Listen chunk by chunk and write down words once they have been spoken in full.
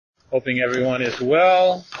Hoping everyone is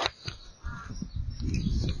well.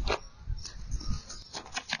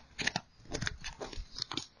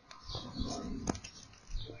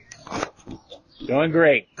 Doing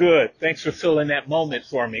great. Good. Thanks for filling that moment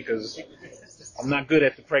for me because I'm not good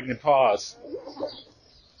at the pregnant pause.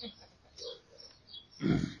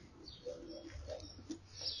 The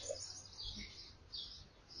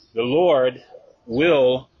Lord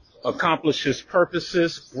will accomplish his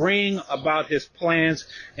purposes, bring about his plans,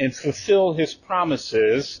 and fulfill his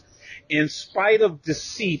promises in spite of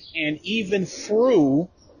deceit and even through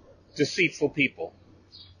deceitful people.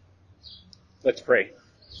 Let's pray.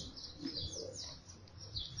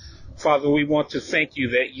 Father, we want to thank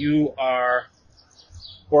you that you are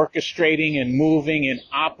orchestrating and moving and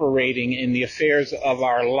operating in the affairs of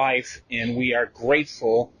our life, and we are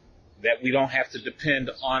grateful that we don't have to depend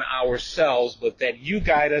on ourselves, but that you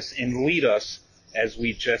guide us and lead us, as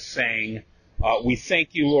we just sang. We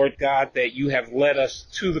thank you, Lord God, that you have led us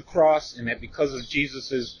to the cross, and that because of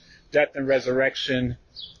Jesus' death and resurrection,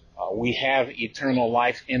 we have eternal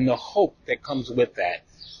life in the hope that comes with that.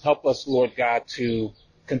 Help us, Lord God, to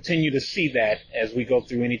continue to see that as we go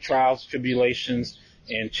through any trials, tribulations,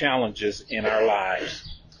 and challenges in our lives.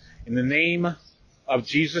 In the name of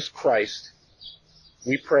Jesus Christ,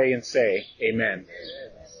 we pray and say, amen.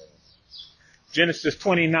 Genesis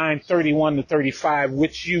 29:31-35,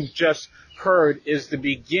 which you've just heard, is the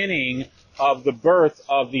beginning of the birth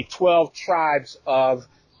of the 12 tribes of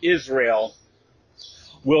Israel.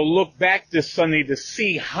 We'll look back this Sunday to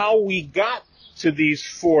see how we got to these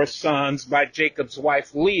 4 sons by Jacob's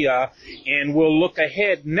wife Leah, and we'll look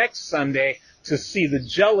ahead next Sunday to see the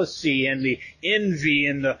jealousy and the envy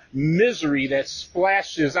and the misery that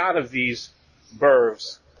splashes out of these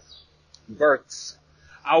births.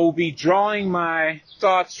 I will be drawing my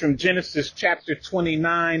thoughts from Genesis chapter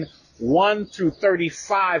 29,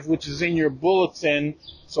 1-35, which is in your bulletin.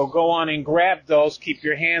 So go on and grab those. Keep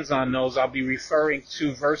your hands on those. I'll be referring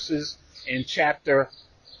to verses and chapter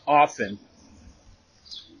often.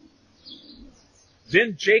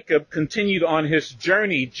 Then Jacob continued on his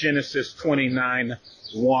journey, Genesis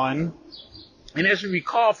 29:1. And as you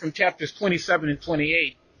recall from chapters 27 and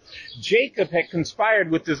 28, Jacob had conspired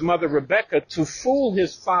with his mother Rebekah to fool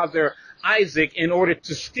his father Isaac in order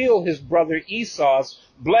to steal his brother Esau's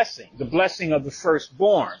blessing, the blessing of the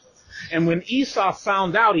firstborn. And when Esau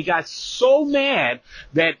found out, he got so mad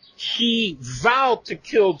that he vowed to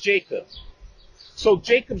kill Jacob. So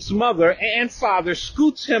Jacob's mother and father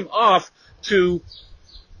scoots him off to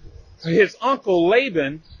his uncle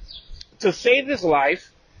Laban to save his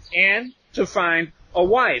life and to find a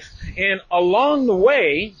wife. And along the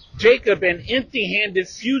way, Jacob, an empty-handed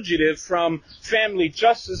fugitive from family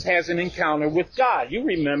justice, has an encounter with God. You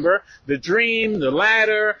remember the dream, the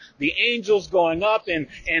ladder, the angels going up and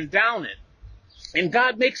down it. And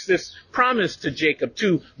God makes this promise to Jacob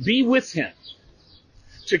to be with him,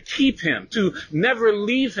 to keep him, to never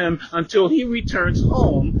leave him until he returns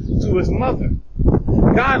home to his mother.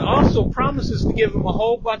 God also promises to give him a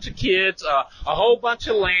whole bunch of kids, a whole bunch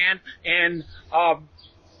of land, and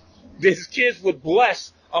his kids would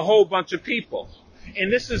bless a whole bunch of people.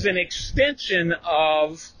 And this is an extension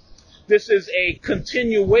of, this is a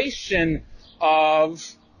continuation of,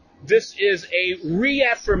 this is a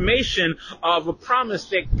reaffirmation of a promise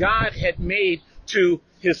that God had made to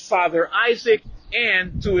his father Isaac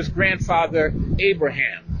and to his grandfather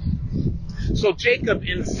Abraham. So Jacob,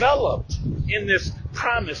 enveloped in this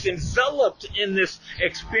promise, enveloped in this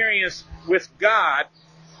experience with God,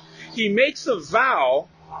 he makes a vow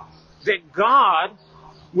that God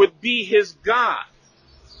would be his God.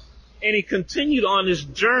 And he continued on his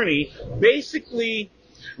journey, basically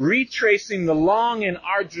retracing the long and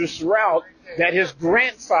arduous route that his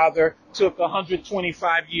grandfather took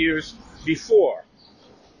 125 years before.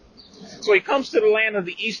 So he comes to the land of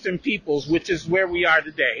the eastern peoples, which is where we are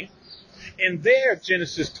today. And there,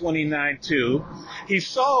 Genesis 29:2, he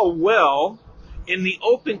saw a well in the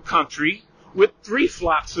open country with 3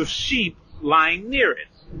 flocks of sheep lying near it.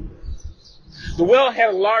 The well had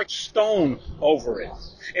a large stone over it.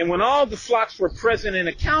 And when all the flocks were present and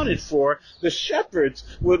accounted for, the shepherds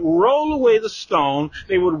would roll away the stone,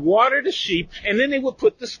 they would water the sheep, and then they would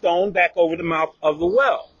put the stone back over the mouth of the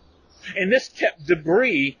well. And this kept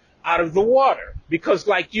debris out of the water, because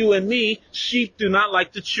like you and me, sheep do not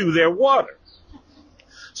like to chew their water.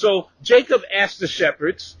 So Jacob asked the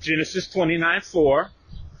shepherds, Genesis 29:4,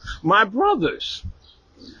 "My brothers,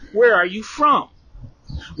 where are you from?"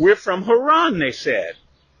 "We're from Haran," they said.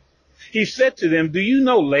 He said to them, "Do you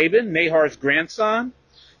know Laban, Nahor's grandson?"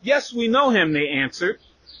 "Yes, we know him," they answered.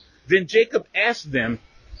 Then Jacob asked them,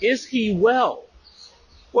 "Is he well?"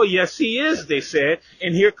 Well, yes, he is, they said.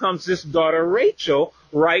 And here comes this daughter Rachel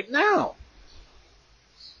right now.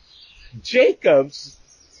 Jacob's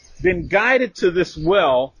been guided to this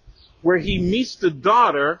well where he meets the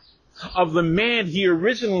daughter of the man he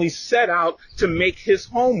originally set out to make his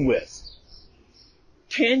home with.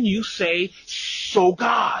 Can you say, so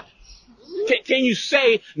God? Can you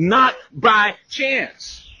say, not by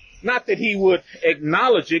chance? Not that he would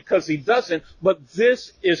acknowledge it, because he doesn't, but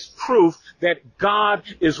this is proof that God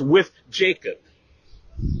is with Jacob.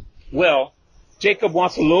 Well, Jacob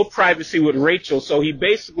wants a little privacy with Rachel, so he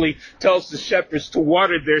basically tells the shepherds to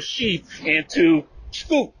water their sheep and to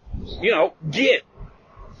scoot, get.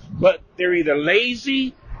 But they're either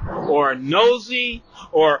lazy or nosy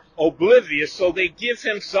or oblivious, so they give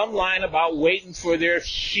him some line about waiting for their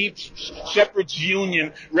shepherd's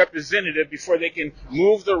union representative before they can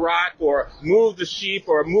move the rock or move the sheep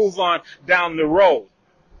or move on down the road.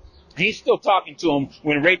 He's still talking to him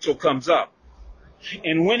when Rachel comes up.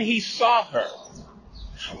 And when he saw her,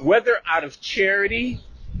 whether out of charity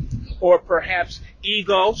or perhaps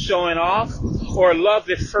ego showing off or love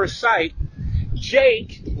at first sight,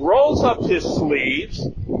 Jake rolls up his sleeves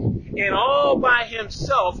and all by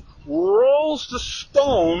himself rolls the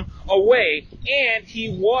stone away, and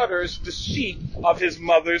he waters the sheep of his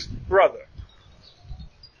mother's brother.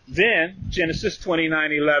 Then, Genesis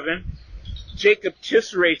 29:11, Jacob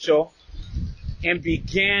kissed Rachel and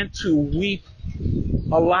began to weep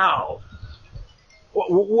aloud.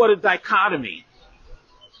 What a dichotomy.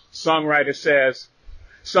 Songwriter says,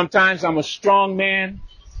 sometimes I'm a strong man,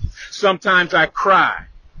 sometimes I cry.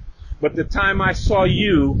 But the time I saw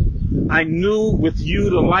you, I knew with you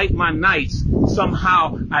to light my nights,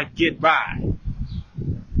 somehow I'd get by.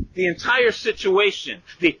 The entire situation,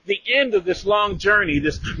 the end of this long journey,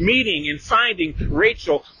 this meeting and finding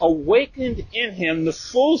Rachel, awakened in him the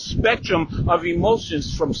full spectrum of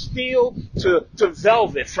emotions, from steel to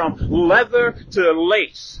velvet, from leather to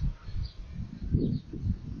lace.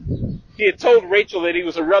 He had told Rachel that he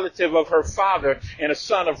was a relative of her father and a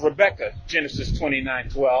son of Rebekah, Genesis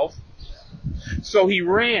 29:12. So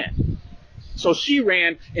she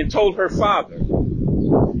ran and told her father.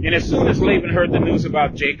 And as soon as Laban heard the news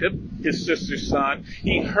about Jacob, his sister's son,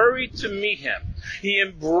 he hurried to meet him. He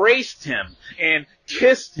embraced him and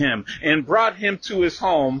kissed him and brought him to his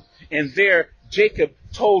home. And there Jacob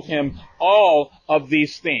told him all of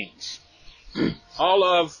these things. All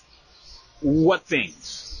of what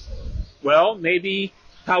things? Well, maybe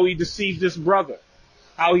how he deceived his brother,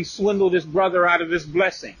 how he swindled his brother out of his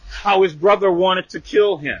blessing, how his brother wanted to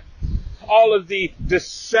kill him. All of the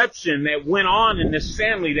deception that went on in this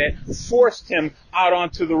family that forced him out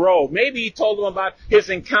onto the road. Maybe he told them about his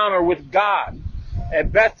encounter with God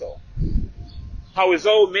at Bethel. How his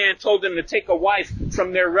old man told him to take a wife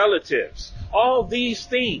from their relatives. All these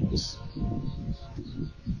things.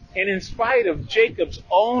 And in spite of Jacob's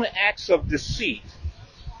own acts of deceit,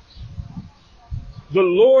 the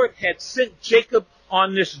Lord had sent Jacob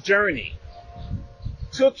on this journey,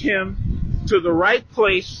 took him to the right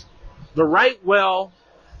place, the right well,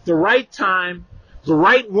 the right time, the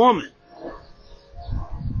right woman.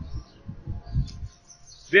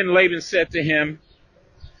 Then Laban said to him,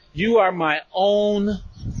 you are my own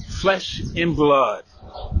flesh and blood.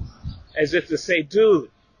 As if to say,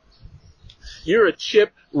 dude, you're a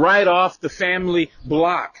chip right off the family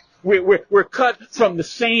block. We're cut from the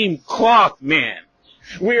same cloth, man.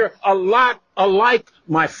 We're a lot alike,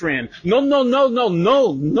 my friend. No,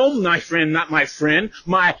 my friend, not my friend.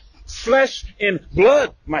 My flesh and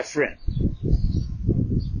blood, my friend.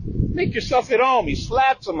 Make yourself at home. He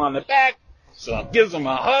slaps him on the back, so gives him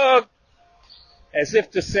a hug, as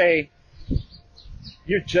if to say,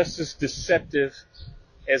 you're just as deceptive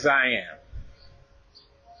as I am.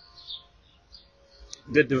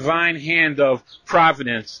 The divine hand of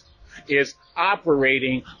providence is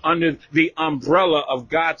operating under the umbrella of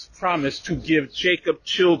God's promise to give Jacob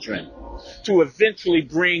children, to eventually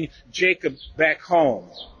bring Jacob back home.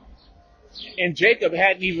 And Jacob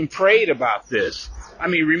hadn't even prayed about this. I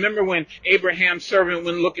mean, remember when Abraham's servant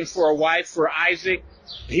went looking for a wife for Isaac?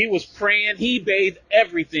 He was praying. He bathed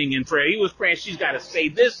everything in prayer. He was praying, she's got to say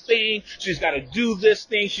this thing. She's got to do this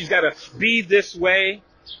thing. She's got to be this way.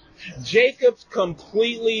 Jacob's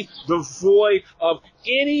completely devoid of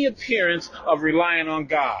any appearance of relying on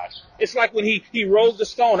God. It's like when he rolled the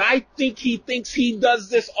stone. I think he thinks he does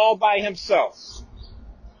this all by himself.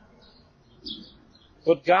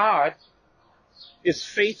 But God is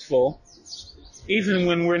faithful even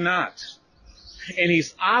when we're not. And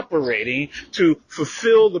he's operating to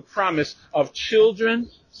fulfill the promise of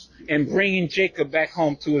children and bringing Jacob back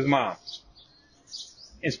home to his mom.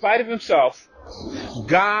 In spite of himself,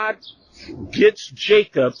 God gets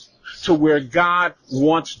Jacob to where God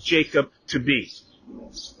wants Jacob to be.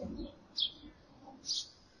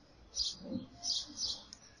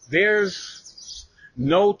 There's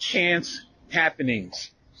no chance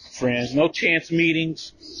happenings, friends. No chance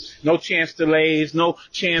meetings, no chance delays, no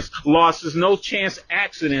chance losses, no chance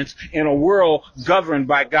accidents in a world governed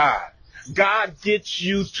by God. God gets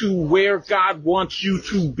you to where God wants you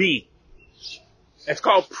to be. It's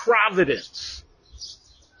called providence.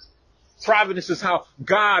 Providence is how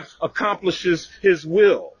God accomplishes his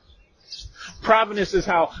will. Providence is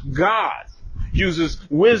how God uses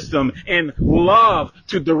wisdom and love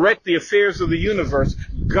to direct the affairs of the universe.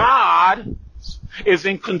 God is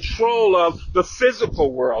in control of the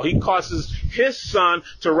physical world. He causes his sun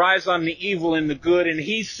to rise on the evil and the good, and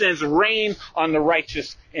he sends rain on the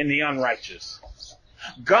righteous and the unrighteous.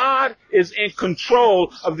 God is in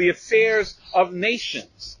control of the affairs of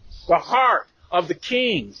nations. The heart of the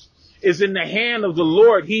king is in the hand of the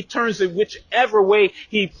Lord. He turns it whichever way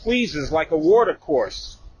he pleases, like a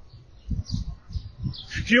watercourse.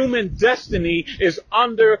 Human destiny is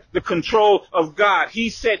under the control of God. He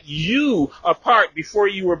set you apart before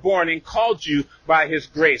you were born and called you by his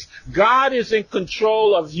grace. God is in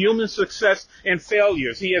control of human success and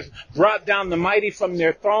failures. He has brought down the mighty from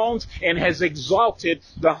their thrones and has exalted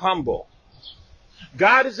the humble.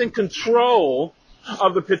 God is in control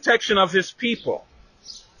of the protection of his people.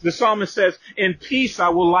 The psalmist says, "In peace I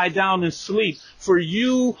will lie down and sleep, for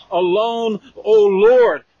you alone, O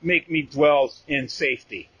Lord, make me dwell in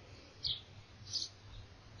safety."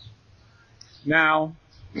 Now,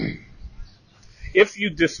 if you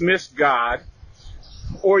dismiss God,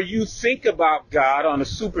 or you think about God on a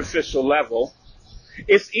superficial level,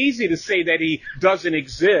 it's easy to say that he doesn't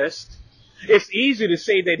exist. It's easy to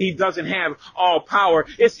say that he doesn't have all power.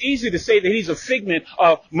 It's easy to say that he's a figment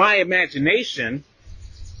of my imagination.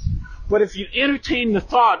 But if you entertain the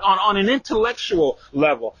thought on an intellectual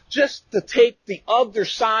level, just to take the other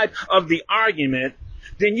side of the argument,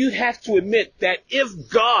 then you have to admit that if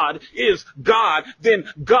God is God,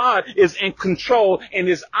 then God is in control and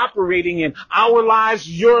is operating in our lives,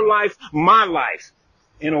 your life, my life,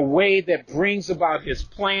 in a way that brings about his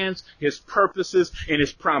plans, his purposes, and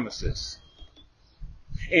his promises.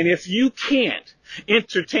 And if you can't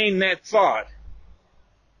entertain that thought,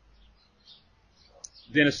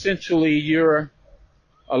 then essentially you're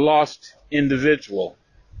a lost individual,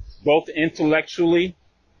 both intellectually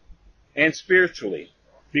and spiritually,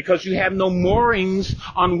 because you have no moorings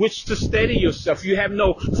on which to steady yourself. You have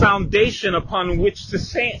no foundation upon which to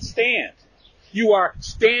stand. You are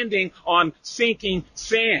standing on sinking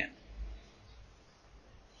sand.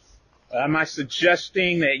 Am I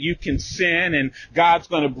suggesting that you can sin and God's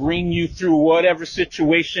going to bring you through whatever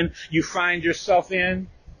situation you find yourself in?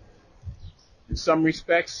 In some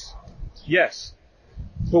respects, yes.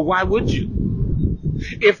 But why would you?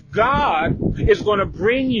 If God is going to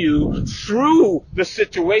bring you through the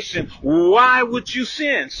situation, why would you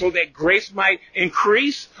sin? So that grace might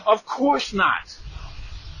increase? Of course not.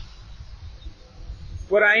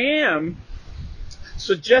 But I am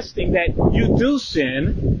suggesting that you do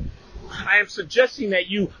sin. I am suggesting that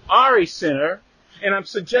you are a sinner. And I'm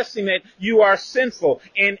suggesting that you are sinful.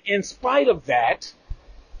 And in spite of that,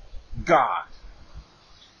 God.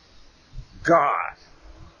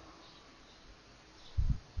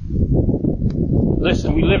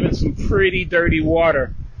 Listen, we live in some pretty dirty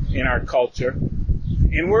water in our culture,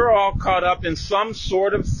 and we're all caught up in some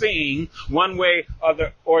sort of thing, one way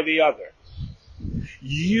or the other.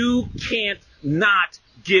 You can't not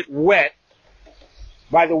get wet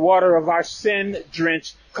by the water of our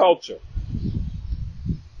sin-drenched culture.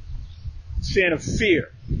 Sin of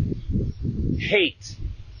fear, hate,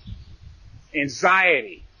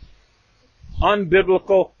 anxiety,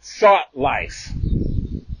 unbiblical thought life,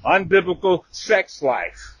 unbiblical sex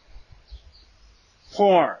life,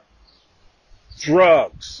 porn,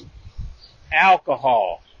 drugs,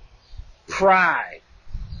 alcohol, pride,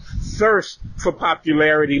 thirst for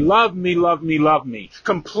popularity, love me, love me, love me,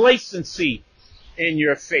 complacency in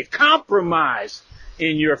your faith, compromise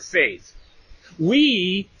in your faith.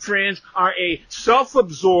 We, friends, are a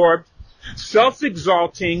self-absorbed,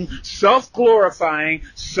 self-exalting, self-glorifying,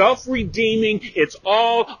 self-redeeming, it's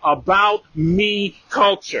all about me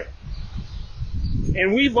culture.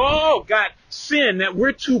 And we've all got sin that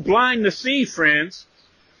we're too blind to see, friends.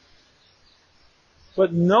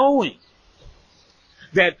 But knowing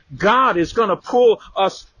that God is going to pull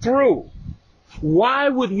us through, why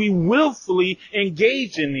would we willfully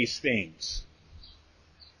engage in these things?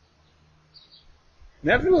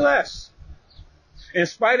 Nevertheless, In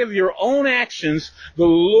spite of your own actions, the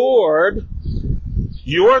Lord,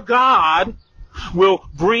 your God, will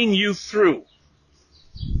bring you through.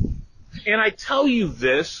 And I tell you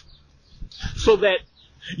this so that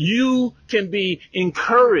you can be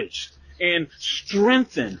encouraged and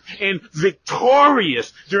strengthened and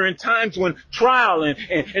victorious during times when trial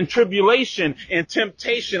and tribulation and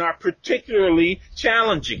temptation are particularly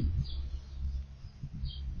challenging.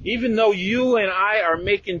 Even though you and I are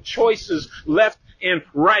making choices left and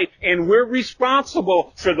right, and we're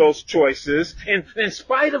responsible for those choices, and in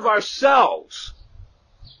spite of ourselves,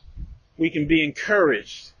 we can be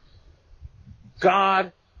encouraged.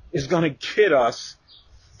 God is going to get us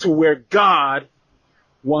to where God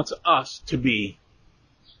wants us to be.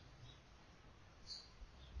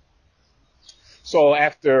 So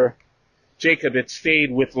after Jacob had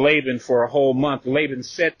stayed with Laban for a whole month, Laban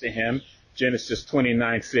said to him, Genesis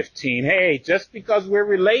 29:15, hey, just because we're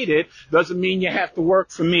related doesn't mean you have to work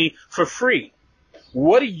for me for free.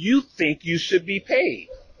 What do you think you should be paid?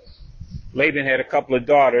 Laban had a couple of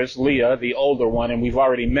daughters, Leah, the older one, and we've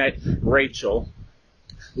already met Rachel.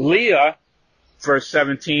 Leah, verse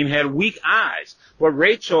 17, had weak eyes, but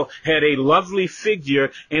Rachel had a lovely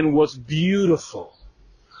figure and was beautiful.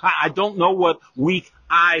 I don't know what weak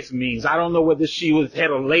eyes means. I don't know whether she had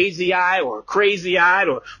a lazy eye or a crazy eyed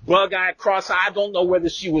or bug-eyed, cross-eyed. I don't know whether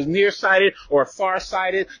she was nearsighted or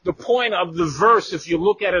farsighted. The point of the verse, if you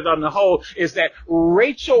look at it on the whole, is that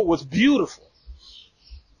Rachel was beautiful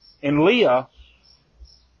and Leah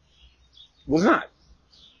was not.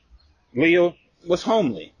 Leah was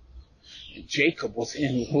homely. And Jacob was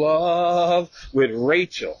in love with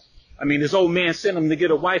Rachel. I mean, his old man sent him to get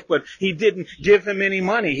a wife, but he didn't give him any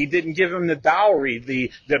money. He didn't give him the dowry,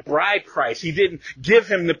 the bride price. He didn't give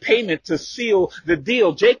him the payment to seal the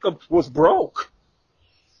deal. Jacob was broke.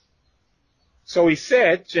 So he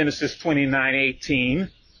said, Genesis 29:18,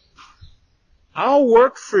 I'll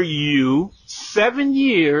work for you 7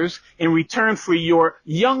 years in return for your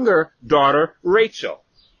younger daughter, Rachel.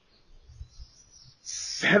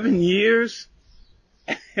 7 years?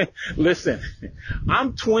 Listen,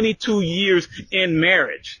 I'm 22 years in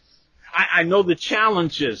marriage. I know the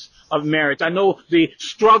challenges of marriage. I know the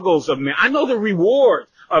struggles of marriage. I know the reward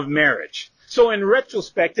of marriage. So in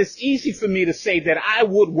retrospect, it's easy for me to say that I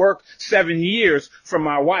would work 7 years for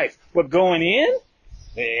my wife. But going in?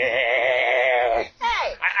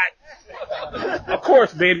 Of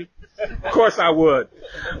course, baby. Of course I would.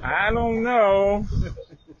 I don't know.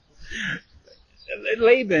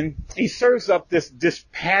 Laban, he serves up this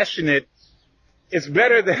dispassionate, it's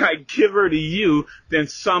better that I give her to you than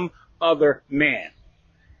some other man.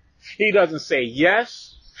 He doesn't say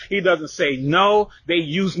yes. He doesn't say no. They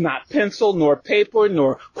use not pencil, nor paper,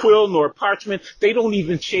 nor quill, nor parchment. They don't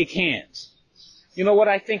even shake hands. You know what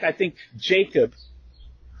I think? I think Jacob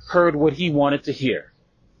heard what he wanted to hear.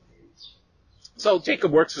 So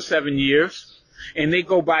Jacob works for 7 years. And they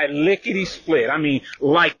go by lickety-split. I mean,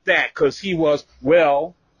 like that, because he was,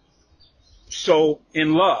 well, so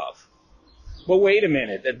in love. But wait a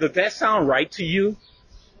minute. Does that sound right to you?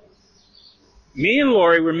 Me and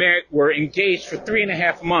Lori were engaged for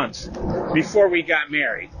 3.5 months before we got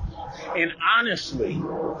married. And honestly,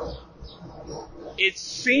 it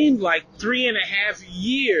seemed like 3.5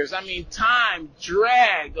 years. I mean, time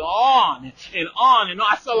dragged on and on and on.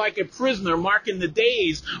 I felt like a prisoner marking the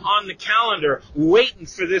days on the calendar, waiting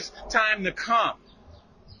for this time to come.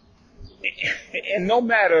 And no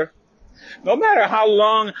matter how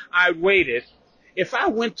long I waited, if I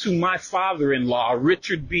went to my father-in-law,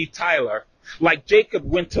 Richard B. Tyler, like Jacob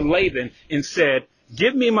went to Laban and said,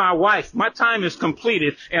 give me my wife, my time is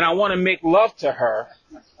completed, and I want to make love to her,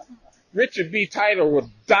 Richard B. Tyler would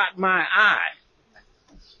dot my I.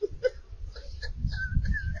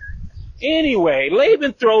 Anyway,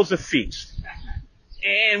 Laban throws a feast.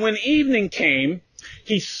 And when evening came,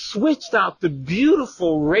 he switched out the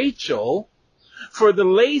beautiful Rachel for the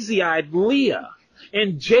lazy-eyed Leah.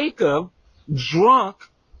 And Jacob, drunk,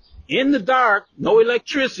 in the dark, no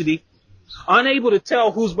electricity, unable to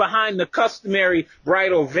tell who's behind the customary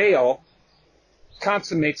bridal veil,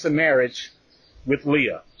 consummates a marriage with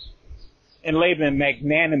Leah. And Laban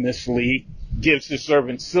magnanimously gives his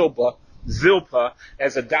servant Zilpah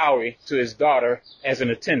as a dowry to his daughter as an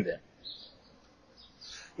attendant.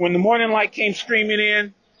 When the morning light came streaming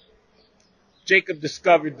in, Jacob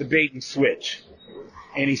discovered the bait and switch.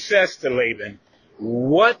 And he says to Laban,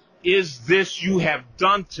 what is this you have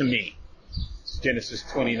done to me? Genesis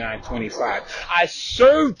 29:25. I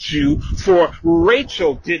served you for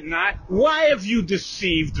Rachel, didn't I? Why have you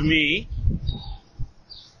deceived me?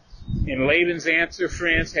 And Laban's answer,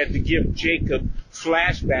 friends, had to give Jacob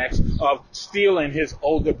flashbacks of stealing his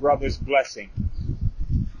older brother's blessing.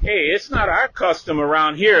 Hey, it's not our custom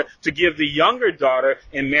around here to give the younger daughter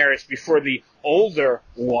in marriage before the older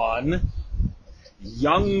one.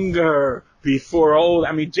 Younger before old.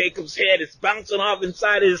 I mean, Jacob's head is bouncing off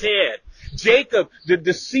inside his head. Jacob, the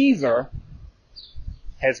deceiver,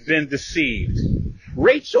 has been deceived.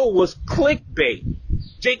 Rachel was clickbait.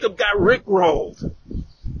 Jacob got rickrolled.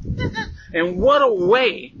 And what a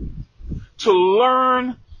way to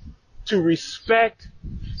learn to respect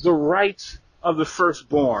the rights of the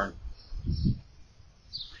firstborn.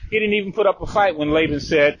 He didn't even put up a fight when Laban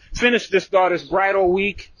said, finish this daughter's bridal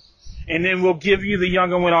week, and then we'll give you the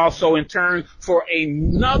younger one also in turn for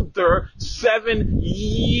another 7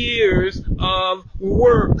 years of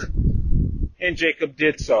work. And Jacob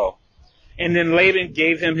did so. And then Laban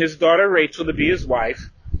gave him his daughter Rachel to be his wife.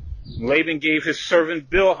 Laban gave his servant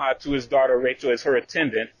Bilhah to his daughter Rachel as her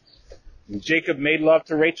attendant. And Jacob made love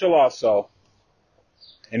to Rachel also.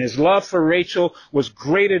 And his love for Rachel was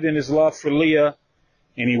greater than his love for Leah.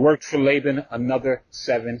 And he worked for Laban another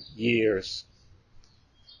 7 years.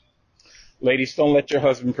 Ladies, don't let your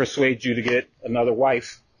husband persuade you to get another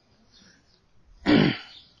wife.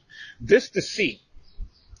 This deceit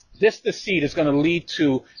is going to lead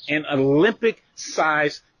to an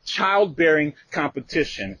Olympic-sized childbearing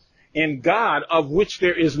competition. And God, of which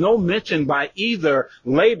there is no mention by either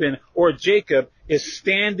Laban or Jacob, is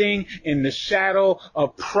standing in the shadow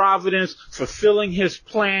of providence, fulfilling his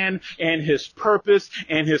plan and his purpose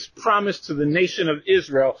and his promise to the nation of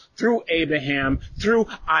Israel through Abraham, through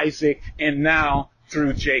Isaac, and now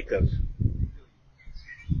through Jacob.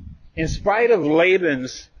 In spite of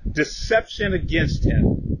Laban's deception against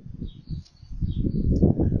him,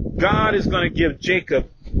 God is going to give Jacob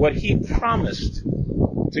what he promised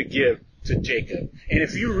to give to Jacob. And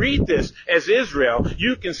if you read this as Israel,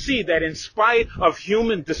 you can see that in spite of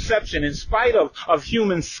human deception, in spite of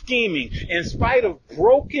human scheming, in spite of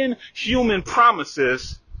broken human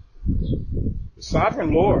promises, the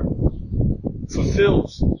sovereign Lord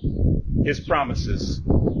fulfills his promises.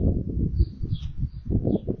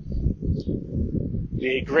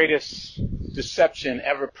 The greatest deception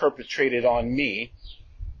ever perpetrated on me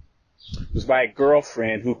was by a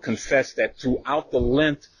girlfriend who confessed that throughout the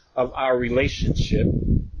length of our relationship,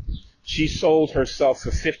 she sold herself for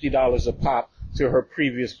 $50 a pop to her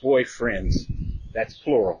previous boyfriends. That's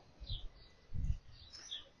plural.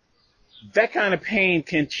 That kind of pain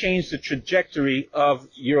can change the trajectory of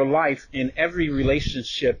your life in every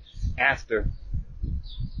relationship after.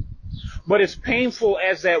 But as painful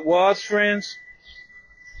as that was, friends,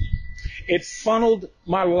 it funneled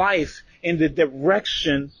my life in the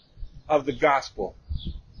direction of the gospel.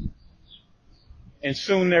 And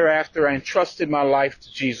soon thereafter, I entrusted my life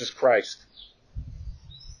to Jesus Christ.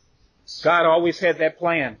 God always had that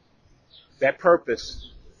plan, that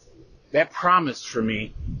purpose, that promise for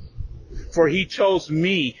me. For he chose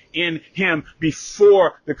me in him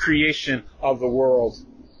before the creation of the world.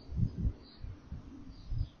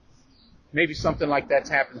 Maybe something like that's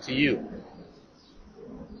happened to you.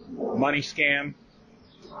 Money scam,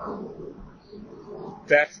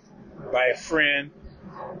 theft by a friend,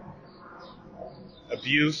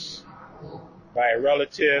 abuse by a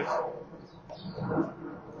relative.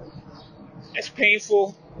 As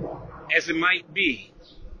painful as it might be,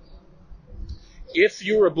 if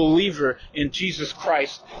you're a believer in Jesus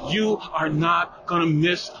Christ, you are not going to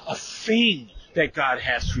miss a thing that God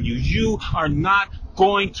has for you. You are not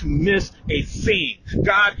going to miss a thing.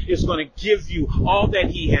 God is going to give you all that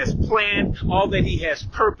he has planned, all that he has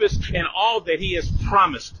purposed, and all that he has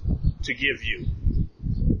promised to give you.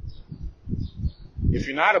 If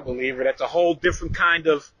you're not a believer, that's a whole different kind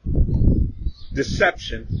of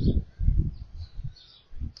deception.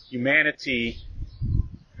 Humanity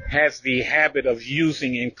has the habit of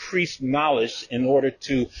using increased knowledge in order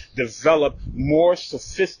to develop more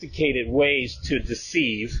sophisticated ways to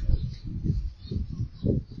deceive.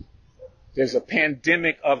 There's a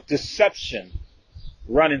pandemic of deception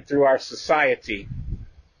running through our society.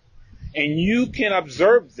 And you can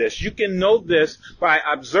observe this. You can know this by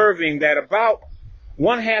observing that about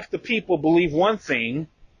one half the people believe one thing,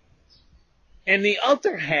 and the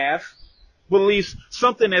other half believes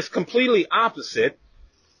something that's completely opposite.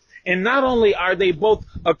 And not only are they both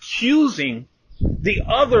accusing the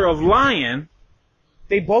other of lying,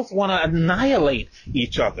 they both want to annihilate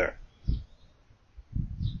each other.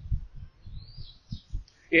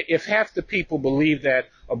 If half the people believe that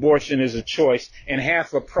abortion is a choice and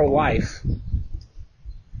half are pro-life,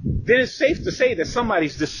 then it's safe to say that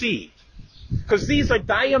somebody's deceived. Because these are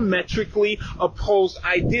diametrically opposed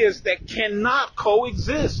ideas that cannot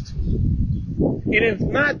coexist. And if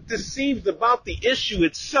not deceived about the issue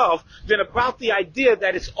itself, then about the idea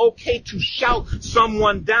that it's okay to shout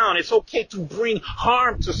someone down. It's okay to bring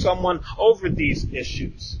harm to someone over these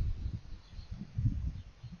issues.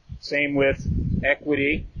 Same with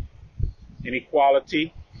equity,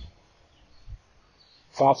 inequality,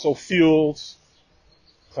 fossil fuels,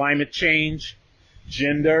 climate change,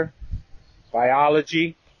 gender,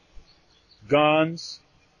 biology, guns,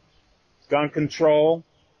 gun control,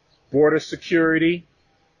 border security,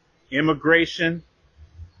 immigration.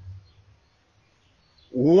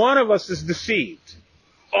 One of us is deceived.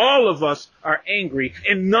 All of us are angry,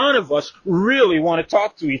 and none of us really want to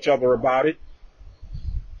talk to each other about it.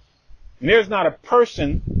 And there's not a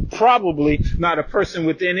person, probably not a person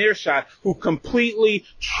within earshot, who completely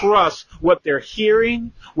trusts what they're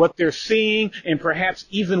hearing, what they're seeing, and perhaps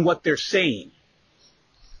even what they're saying.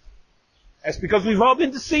 That's because we've all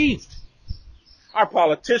been deceived. Our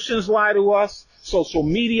politicians lie to us. Social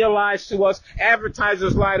media lies to us.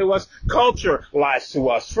 Advertisers lie to us. Culture lies to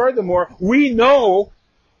us. Furthermore, we know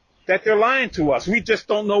that they're lying to us. We just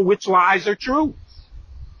don't know which lies are true.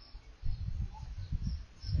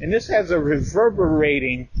 And this has a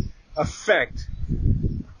reverberating effect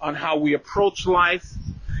on how we approach life,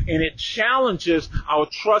 and it challenges our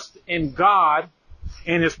trust in God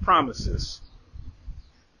and His promises.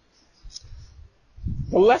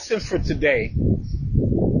 The lesson for today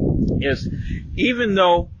is, even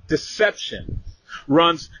though deception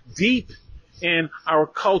runs deep in our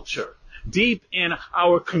culture, deep in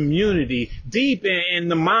our community, deep in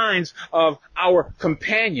the minds of our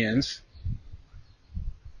companions,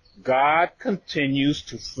 God continues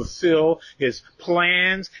to fulfill His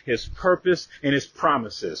plans, His purpose, and His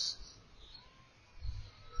promises.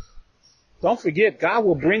 Don't forget, God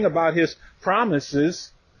will bring about His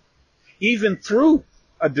promises even through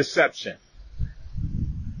a deception.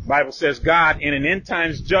 The Bible says God, in an end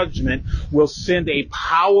times judgment, will send a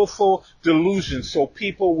powerful delusion so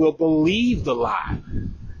people will believe the lie.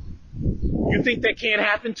 You think that can't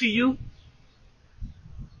happen to you?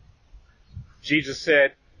 Jesus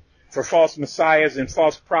said, for false messiahs and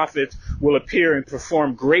false prophets will appear and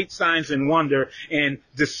perform great signs and wonder and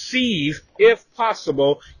deceive, if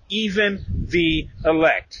possible, even the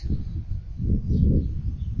elect.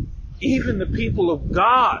 Even the people of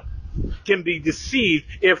God can be deceived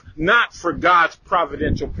if not for God's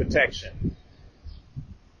providential protection.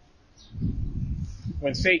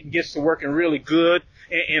 When Satan gets to working really good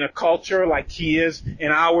in a culture like he is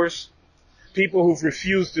in ours, people who've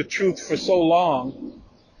refused the truth for so long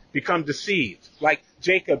become deceived. Like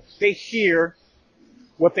Jacob, they hear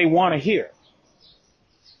what they want to hear.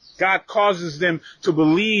 God causes them to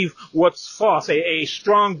believe what's false, a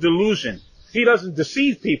strong delusion. He doesn't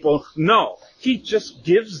deceive people, no. He just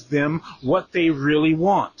gives them what they really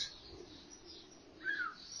want.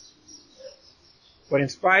 But in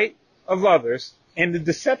spite of others and the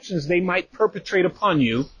deceptions they might perpetrate upon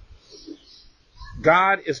you,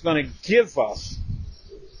 God is going to give us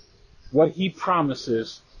what He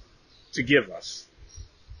promises to give us.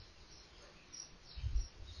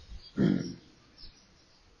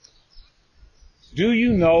 Do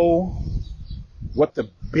you know what the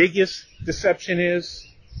biggest deception is?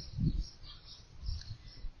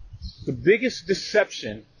 The biggest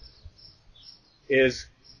deception is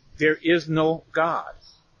there is no God.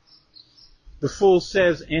 The fool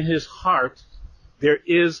says in his heart, there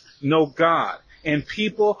is no God. And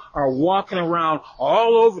people are walking around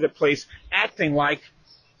all over the place acting like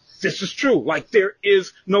this is true, like there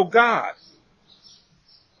is no God.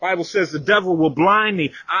 The Bible says the devil will blind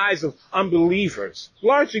the eyes of unbelievers,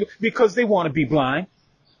 largely because they want to be blind.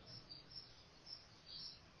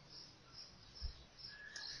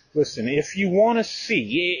 Listen, if you want to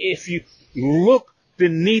see, if you look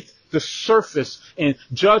beneath the surface and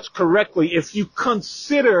judge correctly, if you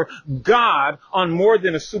consider God on more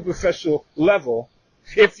than a superficial level,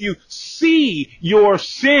 if you see your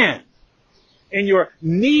sin and your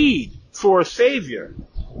need for a Savior,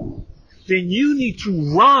 then you need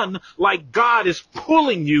to run like God is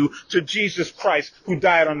pulling you to Jesus Christ, who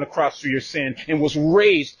died on the cross for your sin and was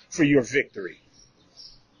raised for your victory.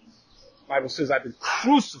 The Bible says, I've been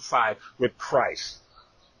crucified with Christ.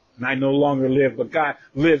 And I no longer live, but God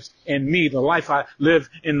lives in me. The life I live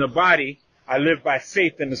in the body, I live by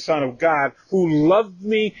faith in the Son of God, who loved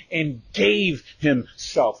me and gave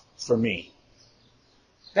Himself for me.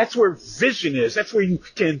 That's where vision is. That's where you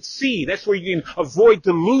can see. That's where you can avoid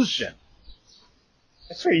delusion.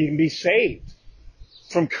 That's where you can be saved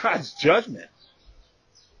from God's judgment.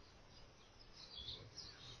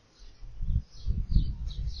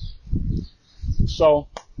 So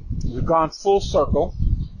we've gone full circle.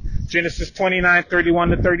 Genesis 29, 31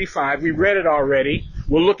 to 35. We read it already.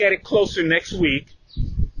 We'll look at it closer next week.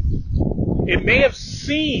 It may have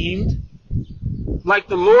seemed like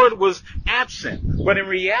the Lord was absent, but in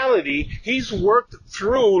reality, he's worked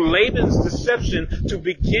through Laban's deception to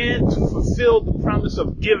begin to fulfill the promise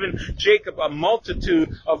of giving Jacob a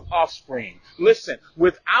multitude of offspring. Listen,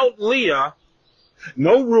 without Leah,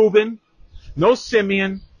 no Reuben, no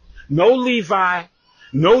Simeon, no Levi,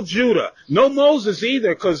 no Judah, no Moses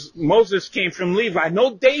either, because Moses came from Levi,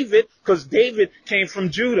 no David, because David came from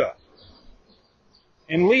Judah.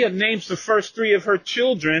 And Leah names the first three of her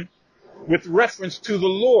children with reference to the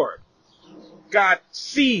Lord. God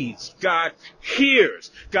sees, God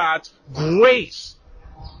hears, God's grace.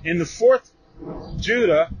 In the fourth,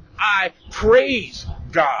 Judah, I praise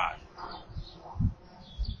God.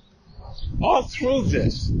 All through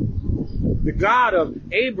this, the God of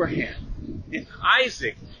Abraham and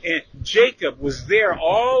Isaac and Jacob was there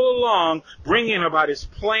all along, bringing about his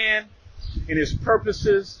plan and his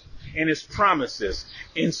purposes and his promises,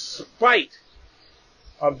 in spite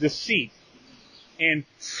of deceit and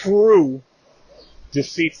through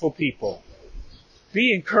deceitful people.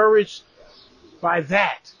 Be encouraged by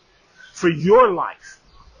that for your life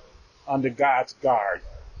under God's guard.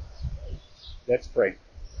 Let's pray.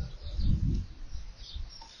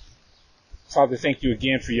 Father, thank you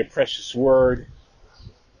again for your precious word.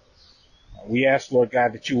 We ask, Lord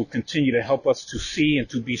God, that you will continue to help us to see and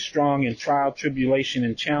to be strong in trial, tribulation,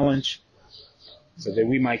 and challenge, so that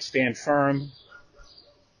we might stand firm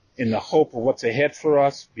in the hope of what's ahead for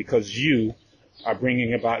us, because you are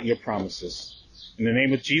bringing about your promises. In the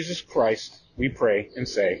name of Jesus Christ, we pray and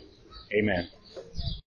say, amen.